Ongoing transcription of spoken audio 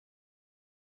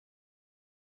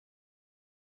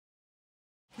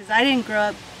Because I didn't grow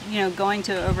up, going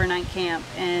to overnight camp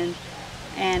and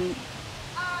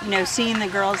seeing the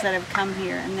girls that have come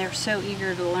here, and they're so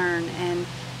eager to learn. And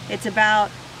it's about,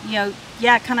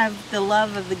 kind of the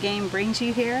love of the game brings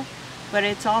you here, but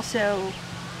it's also,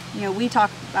 we talk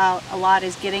about a lot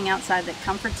is getting outside the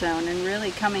comfort zone and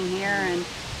really coming here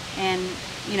and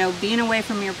being away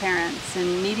from your parents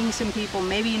and meeting some people.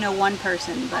 Maybe you know one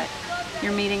person, but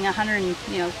you're meeting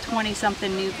 120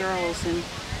 something new girls, and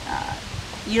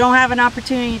you don't have an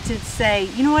opportunity to say,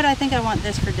 you know what, I think I want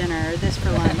this for dinner or this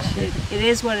for lunch. It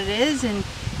is what it is, and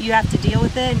you have to deal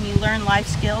with it, and you learn life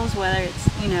skills, whether it's,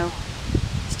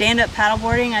 stand-up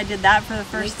paddleboarding. I did that for the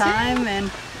first time, and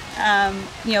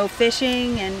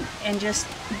fishing and just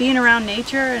being around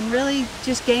nature and really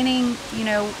just gaining,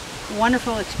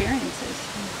 wonderful experiences.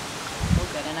 So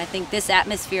good. And I think this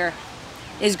atmosphere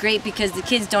is great because the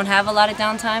kids don't have a lot of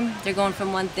downtime. They're going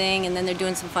from one thing and then they're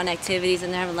doing some fun activities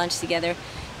and they're having lunch together,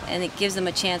 and it gives them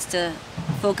a chance to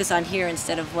focus on here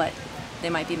instead of what they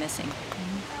might be missing.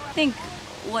 I think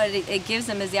what it gives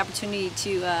them is the opportunity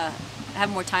to have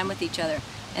more time with each other,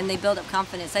 and they build up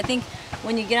confidence. I think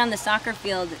when you get on the soccer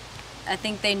field, I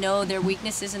think they know their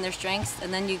weaknesses and their strengths,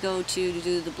 and then you go to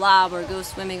do the blob or go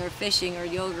swimming or fishing or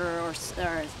yoga or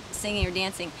singing or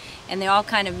dancing, and they're all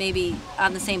kind of maybe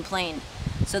on the same plane.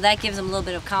 So that gives them a little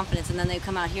bit of confidence, and then they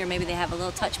come out here, maybe they have a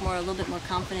little bit more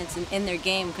confidence in their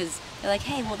game, because they're like,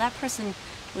 hey, well, that person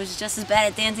was just as bad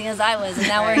at dancing as I was, and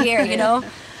now we're here,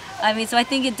 I mean, so I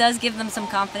think it does give them some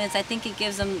confidence. I think it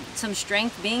gives them some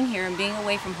strength being here and being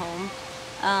away from home,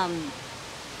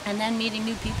 and then meeting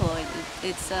new people.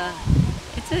 It's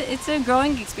a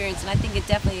growing experience, and I think it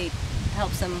definitely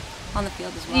helps them on the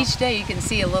field as well. Each day you can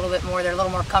see a little bit more. They're a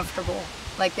little more comfortable.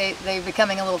 Like they're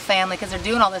becoming a little family because they're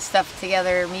doing all this stuff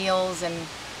together, meals and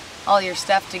all your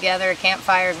stuff together,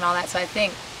 campfires and all that. So I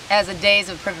think as the days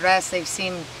have progressed, they've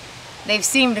seemed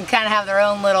to kind of have their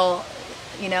own little,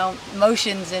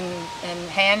 motions and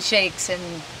handshakes and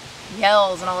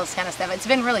yells and all this kind of stuff. It's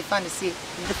been really fun to see.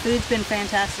 The food's been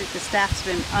fantastic. The staff's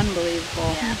been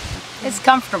unbelievable. Yeah. It's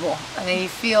comfortable. I mean, you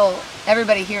feel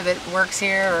everybody here that works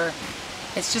here, or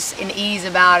it's just an ease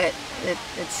about it. It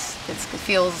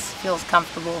feels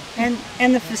comfortable.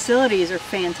 And the facilities are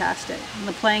fantastic. And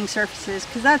the playing surfaces,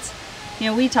 because that's,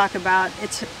 we talk about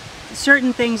it's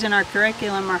certain things in our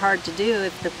curriculum are hard to do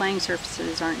if the playing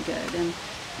surfaces aren't good.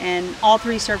 And all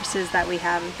three surfaces that we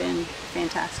have been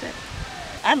fantastic.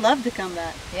 I'd love to come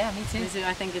back. Yeah, me too.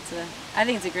 I think it's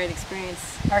a great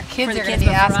experience. Our kids are going to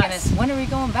be asking us, when are we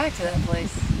going back to that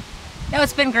place? No,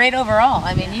 it's been great overall.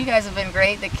 I mean, you guys have been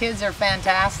great. The kids are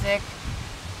fantastic.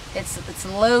 It's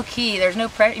low key. There's no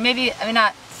pressure. Maybe, I mean,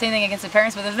 not saying anything against the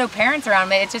parents, but there's no parents around.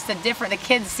 It's just the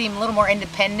kids seem a little more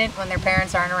independent when their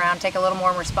parents aren't around, take a little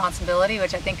more responsibility,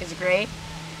 which I think is great.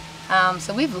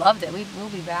 So we've loved it. We'll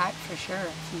be back for sure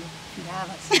if you have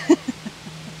us.